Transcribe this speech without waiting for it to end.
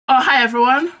Oh, hi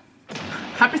everyone.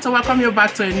 Happy to welcome you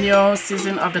back to a new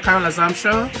season of the Carol Azams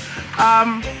Show.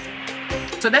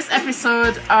 Today's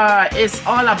episode is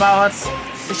all about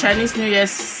the Chinese New Year's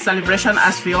celebration.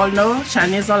 As we all know,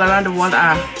 Chinese all around the world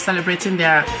are celebrating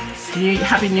their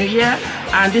Happy New Year,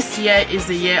 and this year is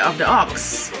the year of the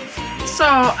ox. So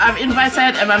I've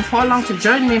invited Evan Furlong to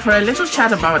join me for a little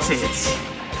chat about it.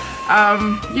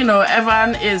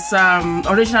 Evan is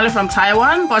originally from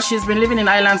Taiwan, but she's been living in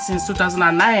Ireland since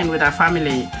 2009 with her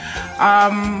family.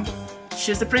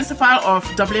 She's the principal of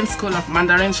Dublin School of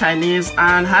Mandarin Chinese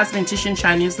and has been teaching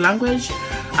Chinese language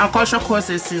and culture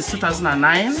courses since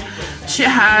 2009. She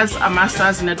has a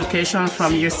master's in education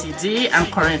from UCD and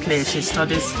currently she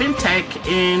studies fintech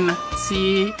in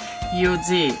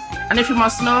TUD. And if you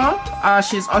must know,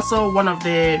 she's also one of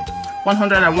the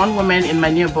 101 women in my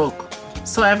new book.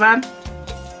 So Evan,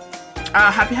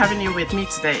 happy having you with me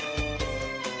today.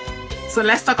 So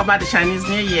let's talk about the Chinese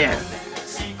New Year.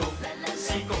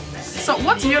 So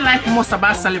what do you like most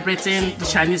about celebrating the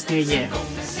Chinese New Year?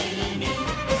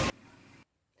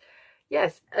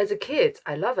 Yes, as a kid,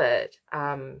 I love it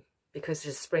because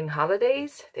it's spring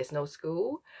holidays, there's no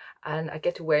school, and I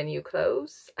get to wear new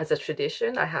clothes. As a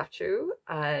tradition, I have to,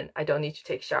 and I don't need to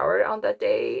take a shower on that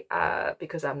day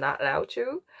because I'm not allowed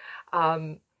to.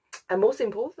 And most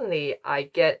importantly, I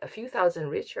get a few thousand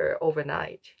richer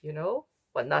overnight,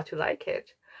 what not to like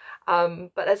it.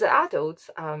 But as an adult,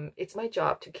 it's my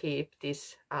job to keep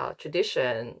this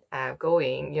tradition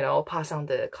going, pass on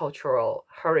the cultural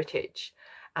heritage.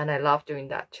 And I love doing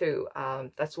that too.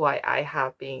 That's why I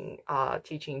have been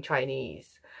teaching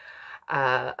Chinese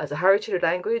as a heritage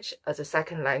language, as a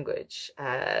second language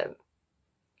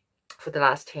for the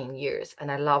last 10 years, and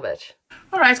I love it.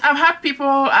 All right, I've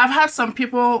had some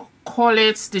people call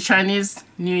it the Chinese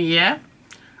New Year.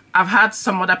 I've had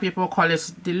some other people call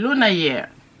it the Lunar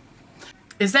Year.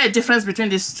 Is there a difference between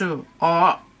these two,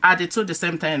 or are the two the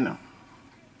same thing?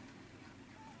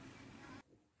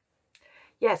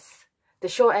 Yes, the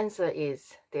short answer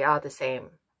is they are the same.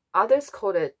 Others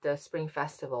call it the Spring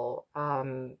Festival.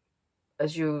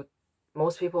 As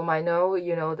most people might know,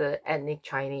 the ethnic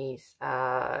Chinese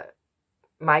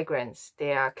migrants,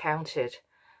 they are counted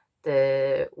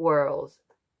the world's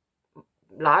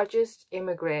largest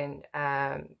immigrant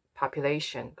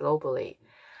population globally.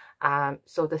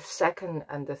 So the second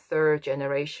and the third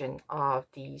generation of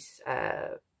these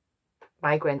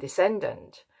migrant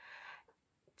descendants,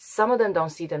 some of them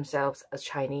don't see themselves as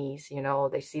Chinese,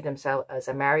 they see themselves as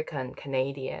American,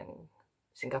 Canadian,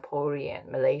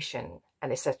 Singaporean, Malaysian,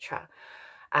 and etc.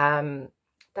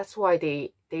 That's why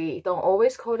they don't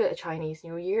always call it a Chinese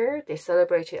New Year. They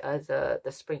celebrate it as the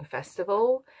Spring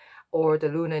Festival or the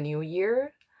Lunar New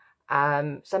Year.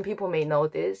 Some people may know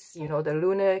this, the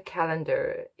lunar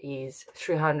calendar is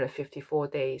 354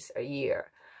 days a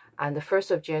year. And the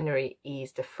 1st of January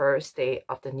is the first day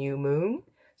of the new moon.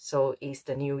 So it's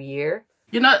the new year.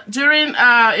 During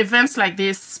events like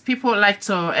this, people like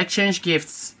to exchange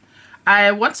gifts.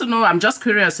 I want to know, I'm just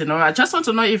curious, I just want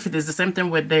to know if it is the same thing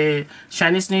with the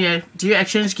Chinese New Year. Do you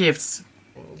exchange gifts?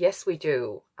 Yes, we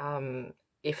do.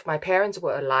 If my parents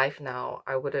were alive now,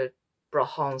 I would have brought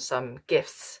home some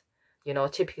gifts,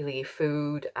 typically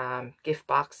food, gift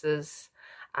boxes,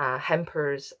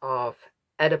 hampers of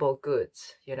edible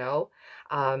goods,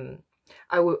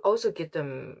 I would also give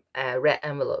them red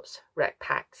envelopes, red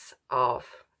packs of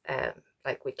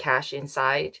with cash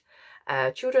inside.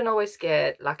 Children always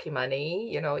get lucky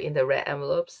money, in the red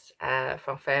envelopes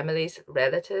from families,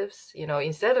 relatives,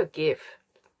 instead of gift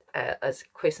as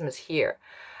Christmas here.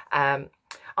 On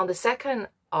the 2nd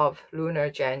of Lunar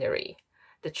January,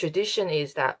 the tradition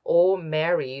is that all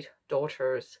married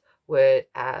daughters would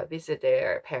visit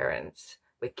their parents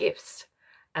with gifts.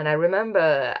 And I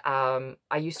remember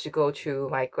I used to go to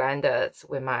my granddad's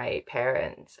with my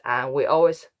parents, and we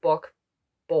always bought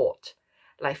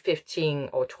like 15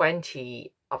 or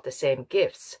 20 of the same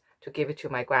gifts to give it to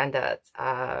my granddad's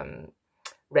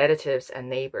relatives and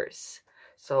neighbors.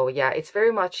 So yeah, it's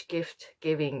very much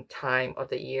gift-giving time of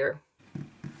the year.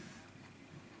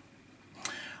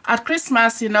 At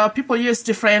Christmas, people use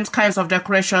different kinds of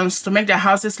decorations to make their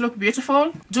houses look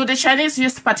beautiful. Do the Chinese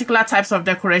use particular types of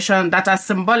decoration that are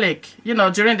symbolic,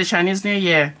 during the Chinese New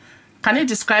Year? Can you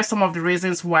describe some of the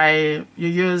reasons why you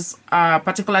use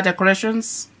particular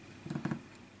decorations?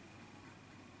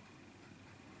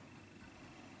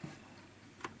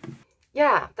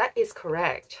 Yeah, that is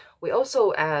correct. We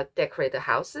also decorate the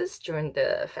houses during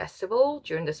the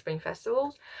spring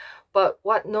festival. But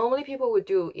what normally people would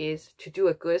do is to do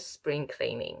a good spring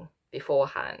cleaning.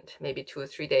 beforehand, maybe 2 or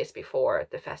 3 days before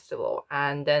the festival.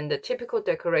 And then the typical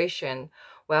decoration,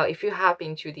 well, if you have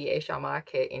been to the Asia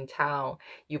market in town,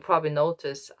 you probably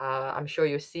notice, I'm sure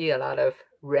you see a lot of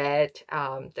red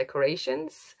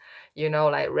decorations, you know,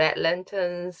 like red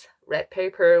lanterns, red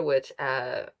paper with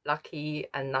lucky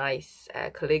and nice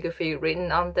calligraphy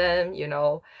written on them, you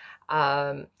know.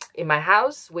 In my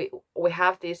house, we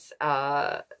have this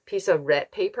piece of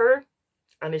red paper,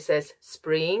 and it says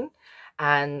spring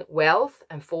and wealth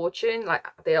and fortune, like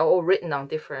they are all written on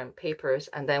different papers,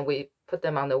 and then we put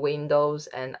them on the windows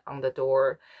and on the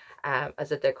door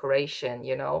as a decoration,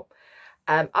 you know.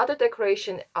 Other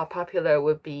decoration are popular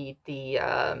would be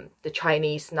the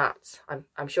Chinese nuts.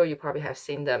 I'm sure you probably have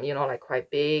seen them, you know, like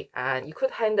quite big, and you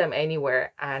could hang them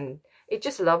anywhere, and it's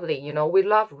just lovely, you know. We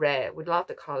love red. We love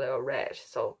the color of red,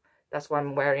 so that's why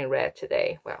I'm wearing red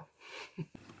today. Well,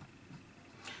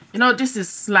 You know, this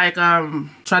is like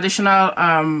traditional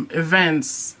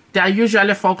events. There are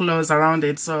usually folklores around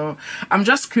it. So I'm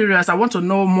just curious. I want to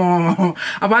know more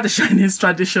about the Chinese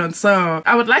tradition. So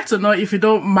I would like to know, if you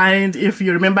don't mind, if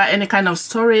you remember any kind of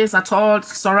stories at all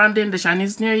surrounding the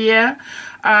Chinese New Year.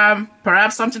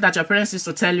 Perhaps something that your parents used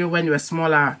to tell you when you were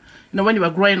smaller, you know, when you were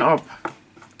growing up.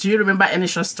 Do you remember any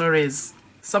short stories?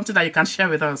 Something that you can share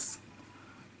with us?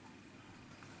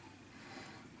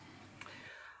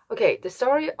 okay, the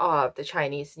story of the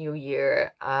Chinese New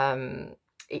Year,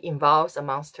 it involves a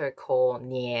monster called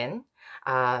Nian.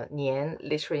 Nian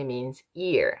literally means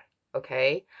year,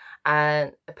 okay?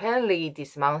 And apparently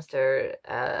this monster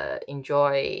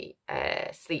enjoy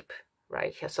sleep,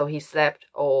 right? So he slept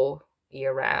all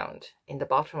year round in the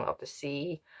bottom of the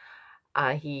sea.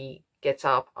 He gets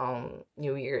up on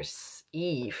New Year's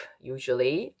Eve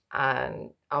usually,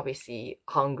 and obviously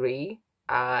hungry.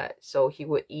 So he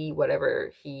would eat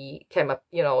whatever he came up,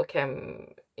 you know,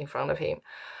 came in front of him.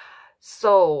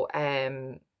 So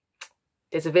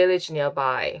there's a village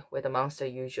nearby where the monster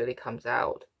usually comes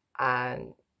out,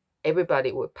 and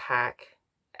everybody would pack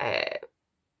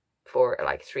for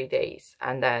like 3 days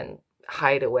and then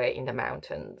hide away in the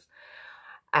mountains,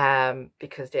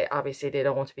 because they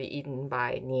don't want to be eaten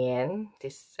by Nian,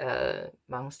 this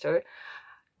monster.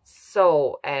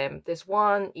 So this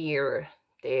one year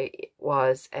there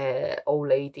was an old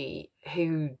lady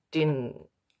who didn't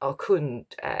or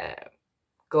couldn't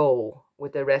go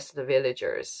with the rest of the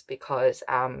villagers because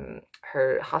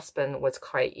her husband was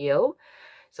quite ill,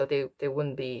 so they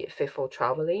wouldn't be fit for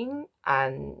traveling,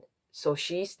 and so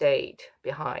she stayed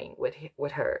behind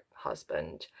with her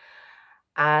husband.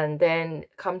 And then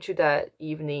come to that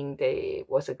evening, there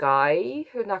was a guy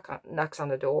who knocks on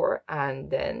the door, and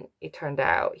then it turned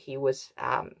out he was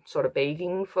sort of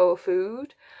begging for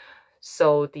food.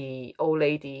 So the old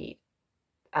lady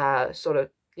sort of,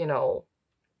 you know,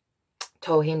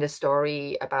 told him the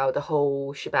story about the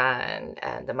whole shebang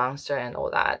and the monster and all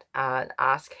that, and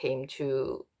asked him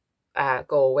to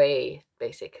go away,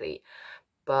 basically.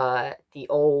 But the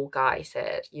old guy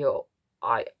said, yo,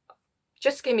 I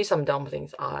just give me some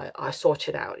dumplings. I sort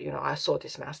it out, you know, I sort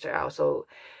this master out. So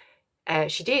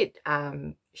she did.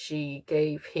 She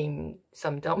gave him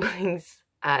some dumplings,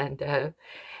 and then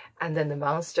the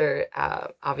monster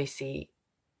obviously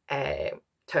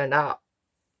turned up.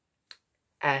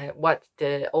 And what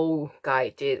the old guy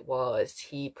did was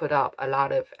he put up a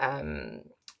lot of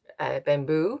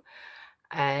bamboo,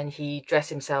 and he dressed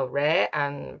himself red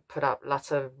and put up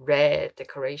lots of red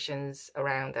decorations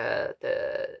around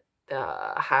the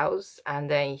house, and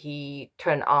then he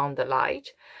turned on the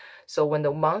light. So when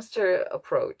the monster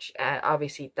approached, and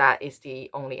obviously that is the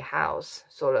only house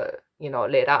sort of, you know,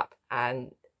 lit up,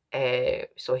 and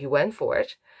so he went for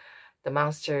it. The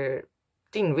monster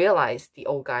didn't realize the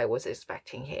old guy was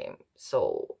expecting him.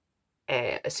 So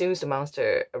as soon as the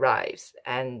monster arrives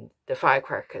and the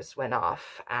firecrackers went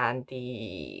off, and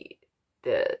the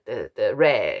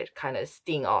red kind of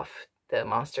sting off the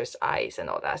monster's eyes and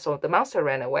all that, so the monster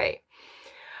ran away.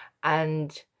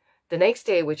 And the next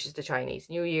day, which is the Chinese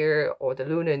New Year or the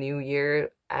Lunar New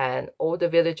Year, and all the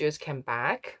villagers came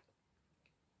back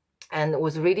and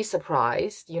was really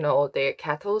surprised, you know, their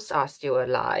cattle are still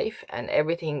alive and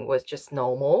everything was just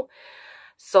normal.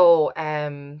 So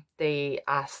they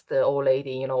asked the old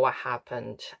lady, you know, what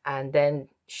happened, and then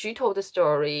she told the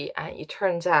story, and it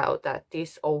turns out that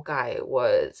this old guy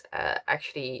was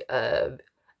actually a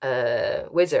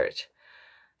wizard.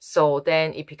 So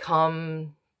then it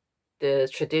become the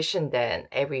tradition then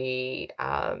every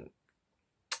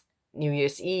New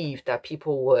Year's Eve that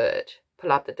people would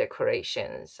put up the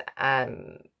decorations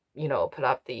and, you know, put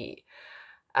up the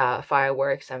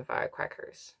fireworks and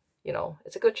firecrackers. You know,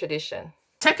 it's a good tradition.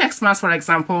 Take Xmas, for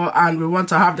example, and we want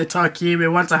to have the turkey, we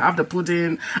want to have the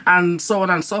pudding, and so on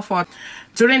and so forth.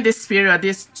 During this period,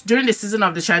 during the season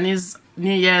of the Chinese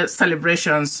New Year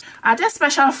celebrations, are there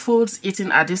special foods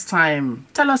eaten at this time?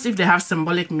 Tell us if they have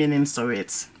symbolic meanings to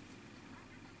it.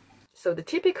 So the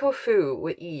typical food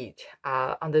we eat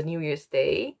on the New Year's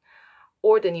Day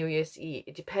or the New Year's Eve,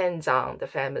 it depends on the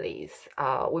families,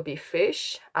 would be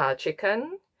fish,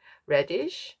 chicken,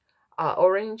 radish,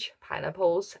 orange,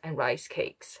 pineapples, and rice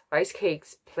cakes. Rice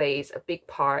cakes plays a big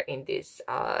part in these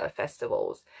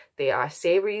festivals. They are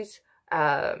savory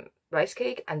rice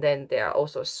cake, and then they are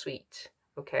also sweet.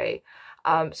 Okay,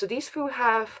 so these food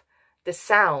have the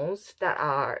sounds that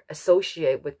are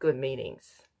associated with good meanings.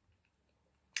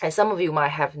 And some of you might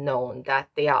have known that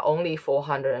there are only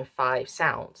 405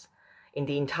 sounds in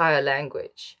the entire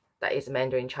language that is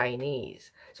Mandarin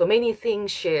Chinese. So many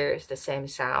things share the same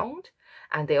sound,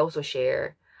 and they also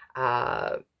share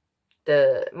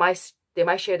they might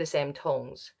share the same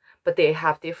tones, but they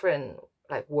have different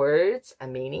like words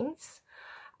and meanings.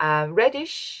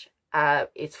 Radish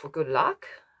is for good luck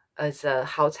as a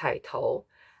hao cai tou,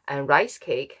 and rice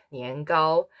cake, nian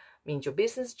gao, means your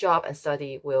business, job, and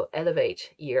study will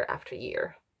elevate year after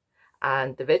year.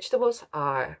 And the vegetables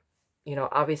are,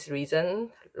 obvious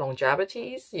reason,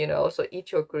 longevities, so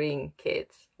eat your green,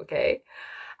 kids, okay?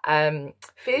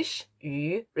 Fish,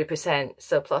 鱼, represent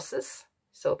surpluses.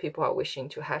 So people are wishing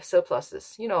to have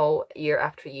surpluses, year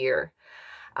after year.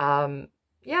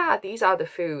 Yeah, these are the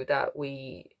food that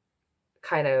we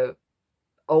kind of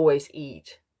always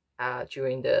eat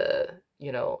during the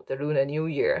Lunar New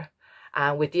Year.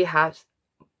 And we did have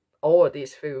all of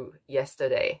this food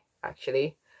yesterday,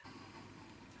 actually.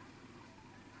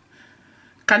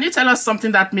 Can you tell us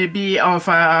something that may be of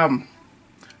a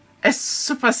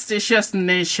superstitious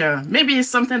nature? Maybe it's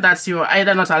something that you're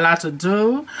either not allowed to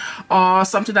do or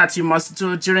something that you must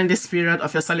do during this period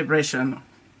of your celebration.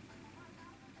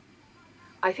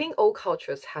 I think all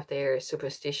cultures have their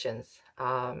superstitions.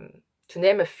 To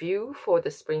name a few for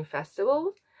the Spring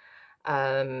Festival,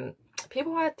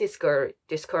 people are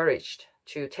discouraged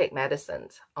to take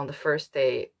medicines on the first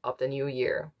day of the new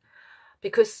year,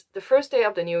 because the first day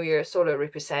of the new year sort of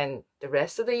represent the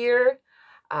rest of the year.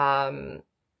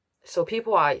 So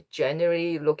people are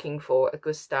generally looking for a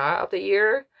good start of the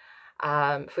year.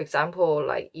 For example,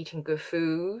 like eating good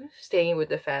food, staying with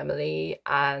the family,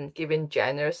 and giving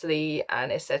generously,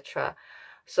 and etc.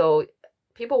 So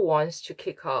people want to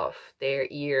kick off their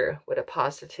year with a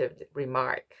positive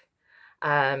remark.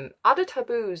 Other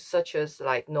taboos, such as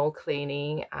like no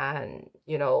cleaning and,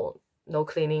 no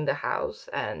cleaning the house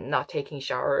and not taking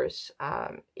showers,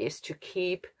 is to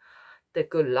keep the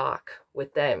good luck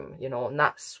with them,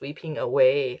 not sweeping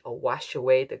away or wash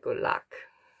away the good luck.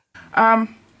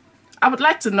 I would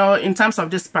like to know, in terms of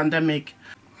this pandemic,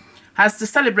 has the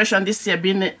celebration this year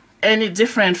been any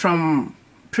different from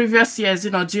previous years,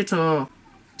 due to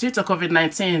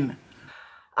COVID-19?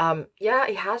 Yeah,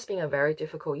 it has been a very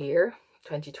difficult year,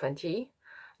 2020,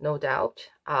 no doubt.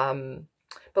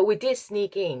 But we did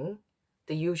sneak in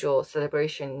the usual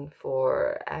celebration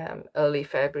for early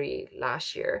February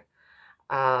last year.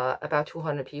 About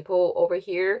 200 people over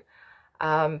here.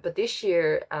 But this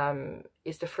year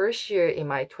is the first year in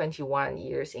my 21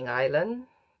 years in Ireland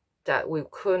that we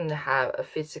couldn't have a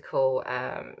physical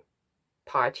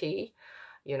party,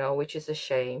 which is a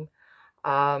shame.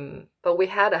 But we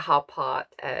had a hot pot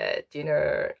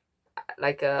dinner,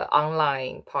 like an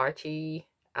online party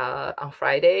on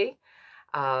Friday.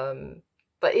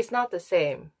 But it's not the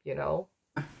same,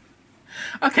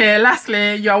 Okay,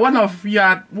 lastly, you are one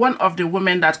of the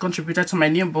women that contributed to my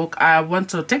new book. I want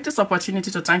to take this opportunity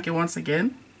to thank you once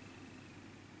again.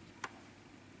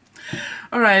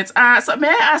 All right. So may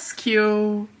I ask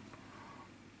you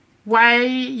why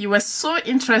you were so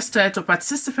interested to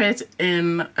participate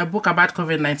in a book about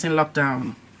COVID-19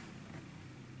 lockdown?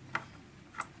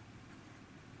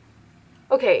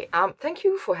 Okay. Thank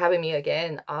you for having me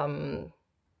again.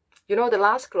 The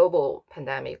last global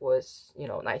pandemic was,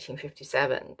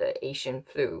 1957, the Asian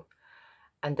flu.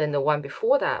 And then the one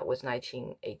before that was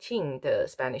 1918, the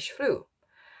Spanish flu.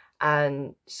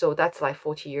 And so that's like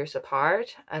 40 years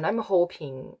apart. And I'm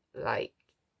hoping, like,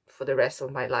 for the rest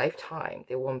of my lifetime,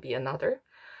 there won't be another.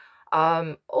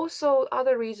 Also,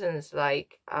 other reasons,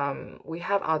 like we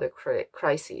have other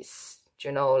crises,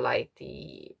 like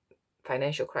the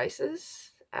financial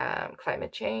crisis,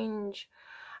 climate change,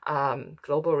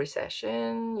 global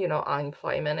recession,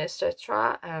 unemployment,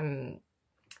 etc.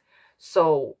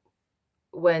 So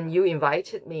when you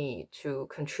invited me to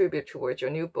contribute towards your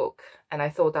new book, and I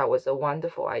thought that was a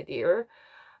wonderful idea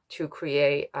to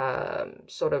create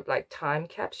sort of like time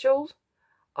capsules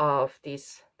of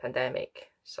this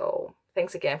pandemic. So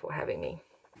thanks again for having me.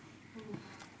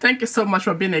 Thank you so much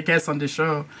for being a guest on the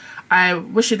show. I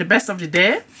wish you the best of the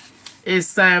day.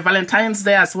 It's Valentine's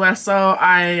Day as well, so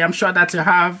I am sure that you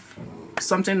have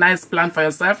something nice planned for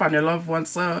yourself and your loved ones.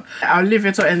 So I'll leave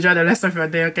you to enjoy the rest of your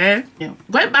day, okay? Yeah.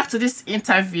 Going back to this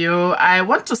interview, I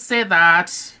want to say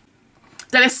that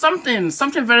there is something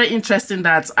very interesting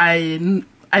that I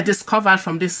discovered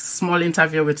from this small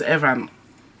interview with Evan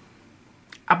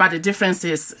about the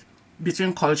differences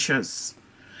between cultures.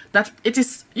 That it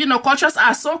is, you know, cultures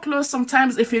are so close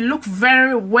sometimes. If you look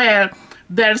very well,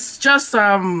 there's just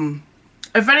a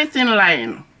very thin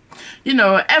line. You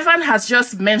know, Evan has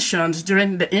just mentioned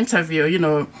during the interview, you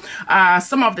know,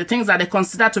 some of the things that they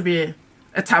consider to be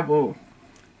a taboo,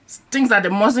 things that they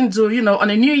mustn't do, you know, on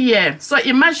a new year. So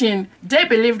imagine they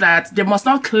believe that they must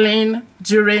not clean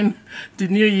during the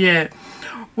new year.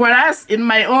 Whereas in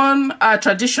my own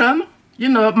tradition, you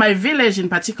know, my village in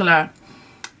particular,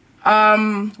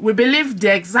 we believe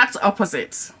the exact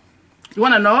opposite. You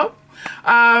want to know?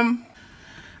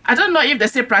 I don't know if they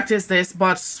still practice this,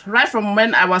 but right from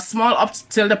when I was small up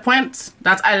till the point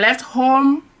that I left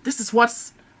home, this is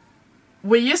what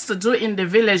we used to do in the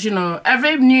village. You know,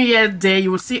 every New Year day,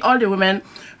 you will see all the women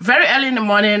very early in the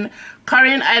morning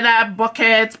carrying either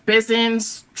bucket,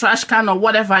 basins, trash can, or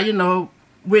whatever, you know,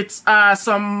 with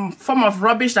some form of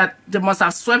rubbish that they must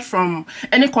have swept from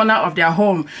any corner of their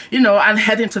home, you know, and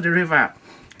heading to the river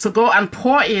to go and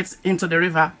pour it into the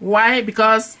river. Why?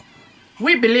 Because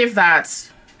we believe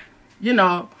that, you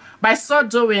know, by so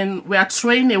doing, we are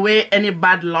throwing away any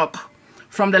bad luck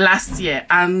from the last year,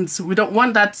 and we don't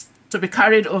want that to be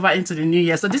carried over into the new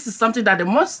year. So this is something that they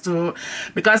must do,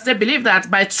 because they believe that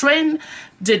by throwing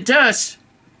the dirt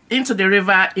into the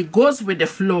river, it goes with the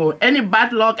flow. Any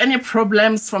bad luck, any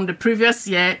problems from the previous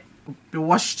year will be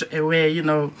washed away, you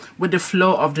know, with the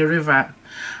flow of the river.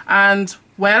 And,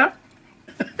 well,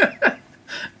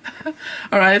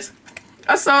 all right.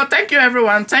 So thank you,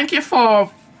 everyone. Thank you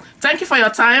for your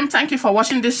time. Thank you for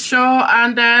watching this show,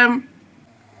 and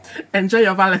enjoy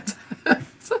your Valentine's.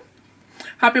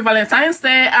 Happy Valentine's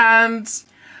Day and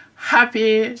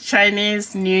happy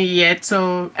Chinese New Year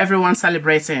to everyone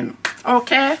celebrating.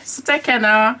 Okay, so take care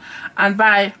now and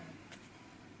bye.